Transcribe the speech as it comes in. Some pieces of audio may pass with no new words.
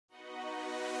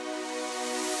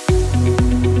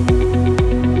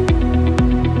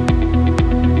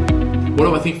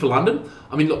think for London?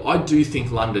 I mean, look, I do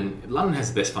think London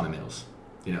has the best fundamentals.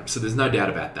 So there's no doubt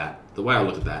about that. The way I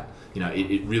look at that,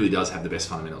 it really does have the best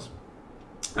fundamentals.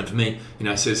 And for me,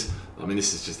 it says,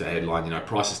 this is just a headline,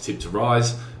 prices tipped to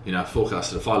rise, forecast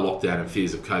to defy lockdown and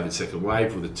fears of COVID second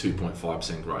wave with a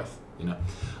 2.5% growth.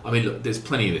 Look, there's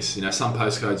plenty of this. Some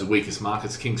postcodes are weakest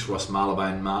markets: King's Cross,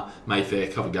 Marylebone, Mayfair,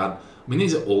 Covent Garden.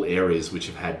 These are all areas which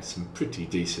have had some pretty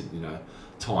decent,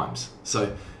 times.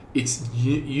 So it's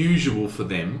usual for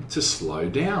them to slow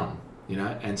down,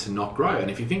 and to not grow. And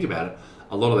if you think about it,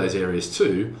 a lot of those areas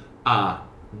too are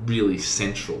really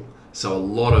central. So a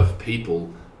lot of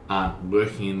people aren't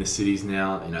working in the cities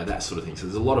now, that sort of thing. So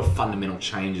there's a lot of fundamental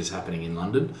changes happening in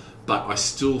London, but I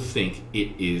still think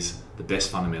it is the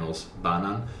best fundamentals, bar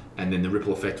none, and then the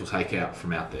ripple effect will take out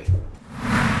from out there.